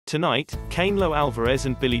Tonight, Canelo Alvarez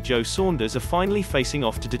and Billy Joe Saunders are finally facing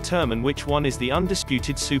off to determine which one is the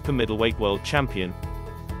undisputed super middleweight world champion.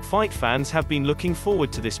 Fight fans have been looking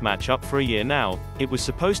forward to this matchup for a year now. It was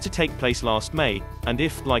supposed to take place last May, and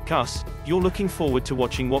if, like us, you're looking forward to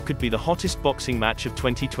watching what could be the hottest boxing match of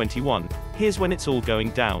 2021, here's when it's all going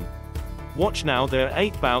down. Watch now. There are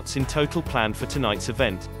 8 bouts in total planned for tonight's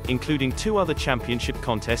event, including 2 other championship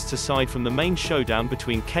contests aside from the main showdown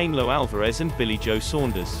between Canelo Alvarez and Billy Joe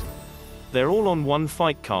Saunders. They're all on one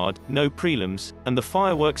fight card, no prelims, and the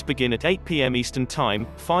fireworks begin at 8 p.m. Eastern Time,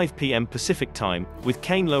 5 p.m. Pacific Time, with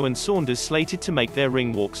Canelo and Saunders slated to make their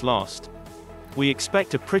ring walks last. We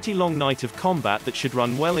expect a pretty long night of combat that should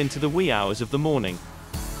run well into the wee hours of the morning.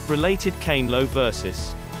 RelatedCanelo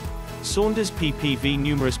vs. Saunders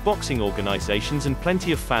PPVNumerous boxing organizations and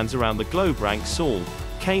plenty of fans around the globe rank Saul,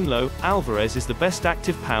 Canelo, Alvarez is the best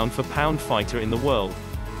active pound-for-pound fighter in the world.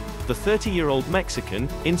 The 30-year-old Mexican,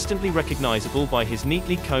 instantly recognizable by his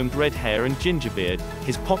neatly combed red hair and ginger beard,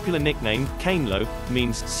 his popular nickname, Canelo,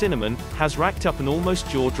 means cinnamon, has racked up an almost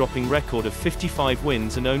jaw-dropping record of 55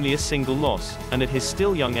 wins and only a single loss, and at his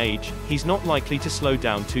still young age, he's not likely to slow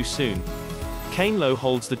down too soon. Canelo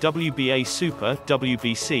holds the WBA Super,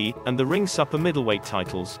 WBC, and the Ring Supper middleweight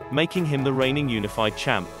titles, making him the reigning unified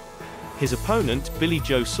champ. His opponent, Billy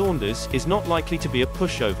Joe Saunders, is not likely to be a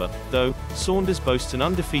pushover, though. Saunders boasts an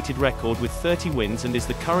undefeated record with 30 wins and is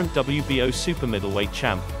the current WBO Super middleweight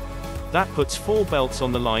champ. That puts 4 belts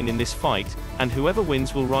on the line in this fight, and whoever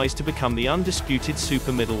wins will rise to become the undisputed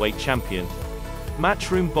super middleweight champion.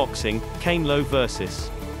 Matchroom Boxing, Canelo vs.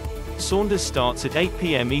 Saunders starts at 8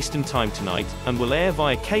 p.m. Eastern Time tonight, and will air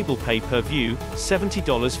via cable pay-per-view,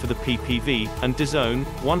 $70 for the PPV, and DAZN,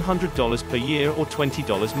 $100 per year or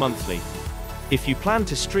 $20 monthly. If you plan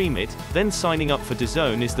to stream it, then signing up for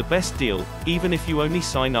DAZN is the best deal, even if you only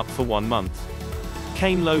sign up for 1 month.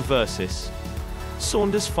 Canelo vs.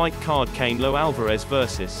 Saunders Fight CardCanelo Alvarez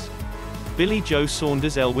vs. Billy Joe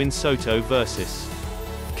SaundersElwin Soto vs.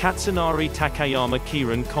 Katsunari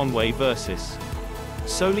TakayamaKieron Conway vs.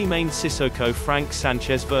 Souleymane CissokhoFrank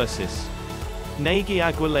Sanchez vs. Nagy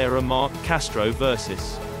AguileraMarc Castro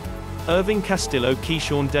vs. Irving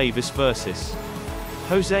CastilloKeyshawn Davis vs.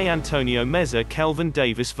 Jose Antonio MezaKelvin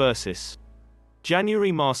Davis vs.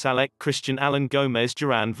 January MarsalekChristian Alan Gomez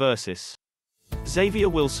Duran vs. Xavier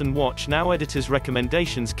WilsonWatch NowEditors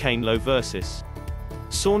recommendations. Canelo vs.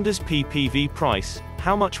 Saunders PPV Price,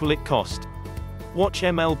 how much will it cost? Watch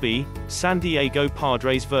MLB, San Diego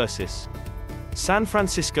Padres vs. San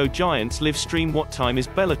Francisco Giants live stream. What time is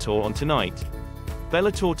Bellator on tonight?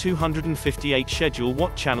 Bellator 258.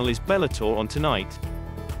 ScheduleWhat Channel Is Bellator on tonight?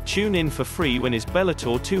 Tune in for free. When is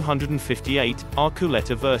Bellator 258,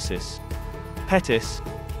 Arculeta vs. Pettis?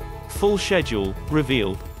 Full schedule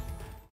revealed.